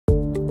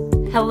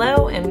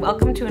Hello and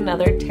welcome to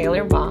another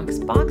Taylor Box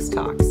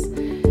Talks.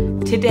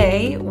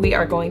 Today we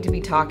are going to be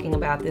talking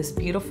about this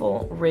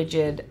beautiful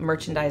rigid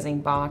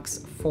merchandising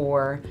box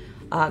for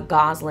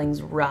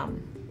Goslings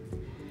Rum.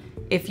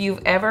 If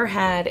you've ever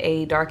had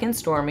a dark and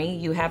stormy,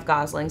 you have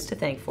Goslings to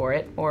thank for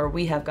it, or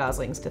we have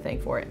Goslings to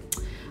thank for it.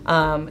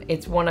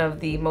 It's one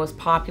of the most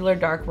popular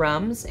dark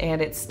rums,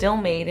 and it's still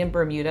made in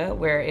Bermuda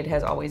where it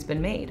has always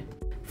been made.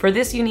 For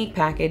this unique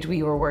package,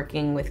 we were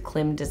working with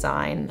Klim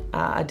Design,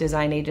 a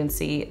design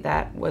agency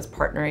that was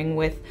partnering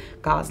with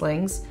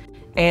Goslings,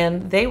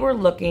 and they were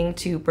looking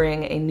to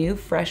bring a new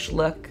fresh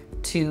look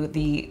to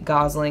the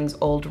Goslings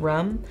Old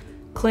Rum.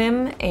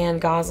 Klim and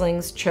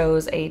Goslings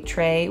chose a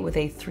tray with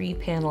a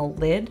 3-panel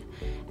lid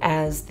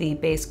as the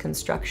base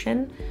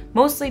construction,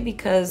 mostly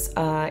because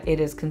it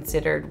is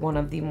considered one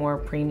of the more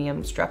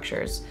premium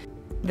structures.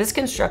 This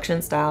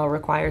construction style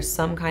requires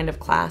some kind of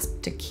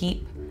clasp to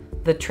keep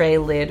the tray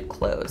lid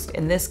closed.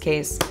 In this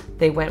case,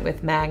 they went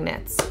with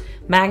magnets.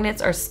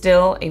 Magnets are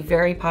still a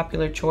very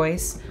popular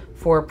choice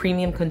for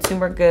premium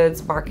consumer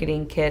goods,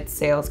 marketing kits,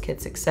 sales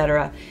kits,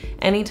 etc.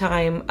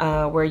 Anytime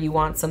where you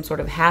want some sort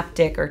of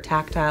haptic or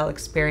tactile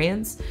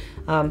experience,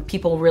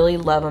 people really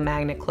love a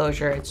magnet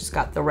closure. It's just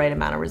got the right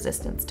amount of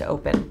resistance to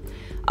open.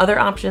 Other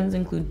options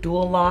include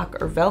dual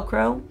lock or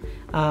Velcro,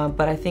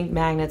 but I think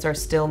magnets are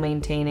still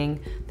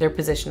maintaining their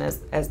position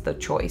as the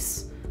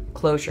choice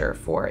closure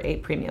for a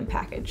premium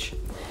package.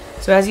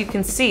 So as you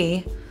can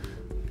see,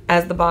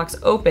 as the box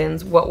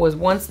opens, what was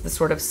once the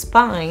sort of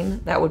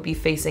spine that would be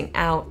facing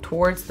out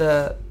towards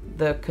the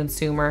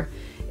consumer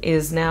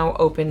is now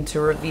open to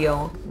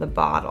reveal the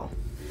bottle.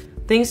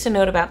 Things to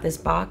note about this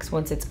box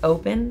once it's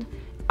opened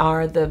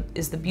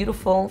is the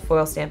beautiful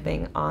foil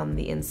stamping on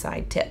the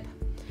inside tip.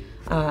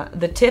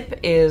 The tip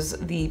is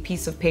the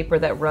piece of paper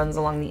that runs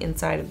along the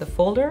inside of the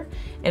folder,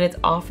 and it's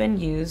often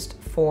used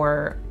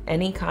for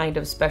any kind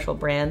of special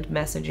brand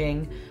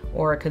messaging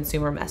or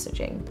consumer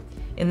messaging.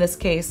 In this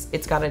case,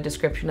 it's got a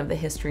description of the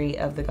history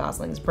of the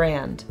Goslings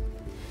brand.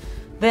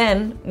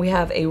 Then we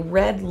have a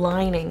red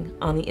lining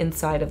on the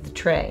inside of the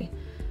tray.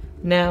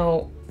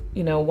 Now,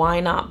 why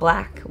not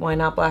black? Why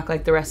not black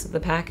like the rest of the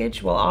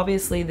package? Well,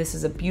 obviously this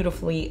is a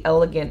beautifully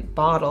elegant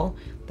bottle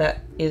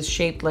that is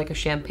shaped like a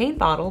champagne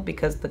bottle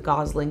because the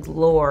Goslings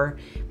lore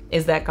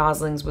is that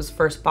Goslings was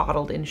first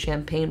bottled in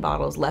champagne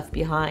bottles left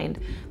behind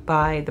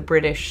by the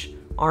British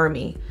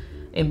Army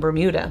in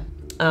Bermuda.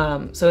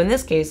 So in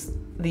this case,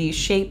 the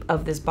shape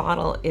of this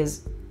bottle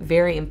is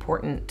very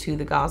important to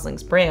the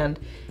Goslings brand,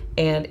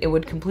 and it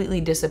would completely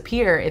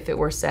disappear if it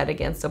were set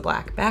against a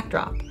black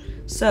backdrop.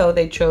 So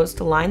they chose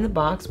to line the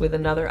box with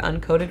another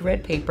uncoated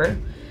red paper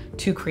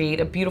to create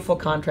a beautiful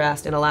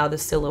contrast and allow the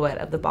silhouette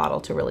of the bottle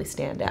to really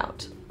stand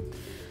out.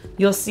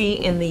 You'll see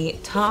in the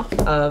top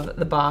of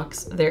the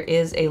box there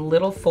is a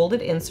little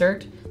folded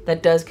insert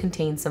that does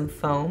contain some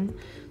foam.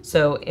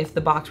 So if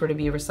the box were to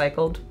be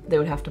recycled, they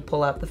would have to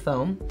pull out the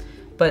foam.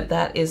 But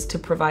that is to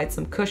provide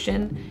some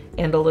cushion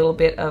and a little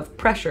bit of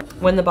pressure.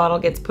 When the bottle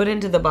gets put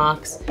into the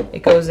box,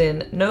 it goes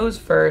in nose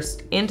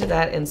first into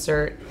that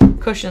insert,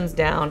 cushions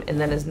down, and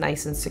then is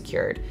nice and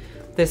secured.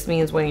 This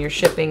means when you're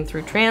shipping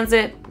through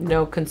transit,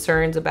 no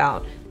concerns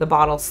about the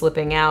bottle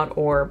slipping out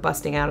or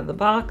busting out of the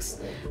box.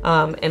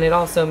 And it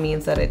also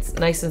means that it's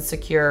nice and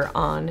secure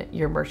on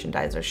your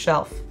merchandiser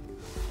shelf.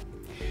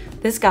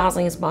 This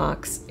Goslings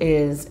box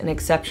is an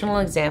exceptional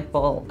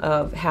example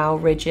of how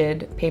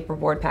rigid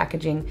paperboard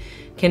packaging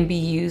can be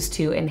used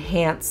to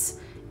enhance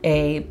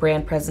a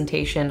brand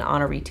presentation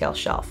on a retail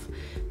shelf.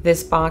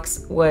 This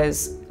box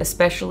was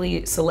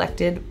especially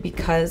selected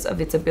because of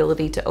its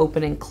ability to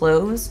open and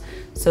close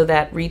so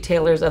that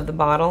retailers of the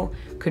bottle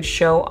could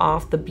show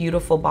off the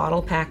beautiful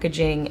bottle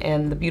packaging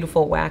and the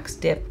beautiful wax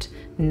dipped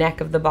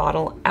neck of the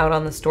bottle out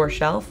on the store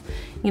shelf.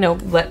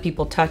 Let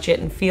people touch it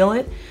and feel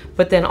it,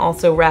 but then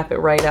also wrap it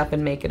right up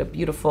and make it a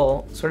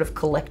beautiful sort of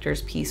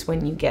collector's piece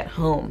when you get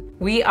home.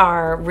 We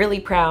are really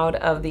proud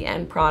of the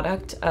end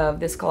product of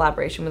this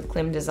collaboration with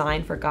Klim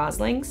Design for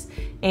Goslings,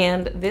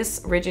 and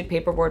this rigid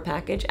paperboard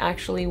package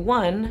actually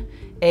won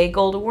a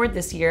gold award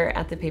this year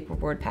at the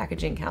Paperboard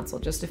Packaging Council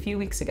just a few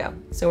weeks ago,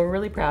 so we're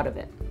really proud of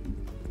it.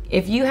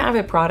 If you have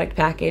a product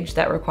package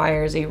that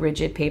requires a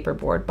rigid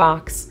paperboard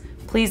box,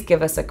 please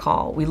give us a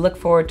call. We look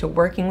forward to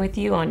working with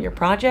you on your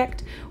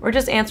project or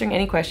just answering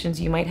any questions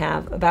you might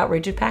have about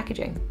rigid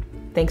packaging.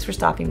 Thanks for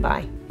stopping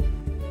by.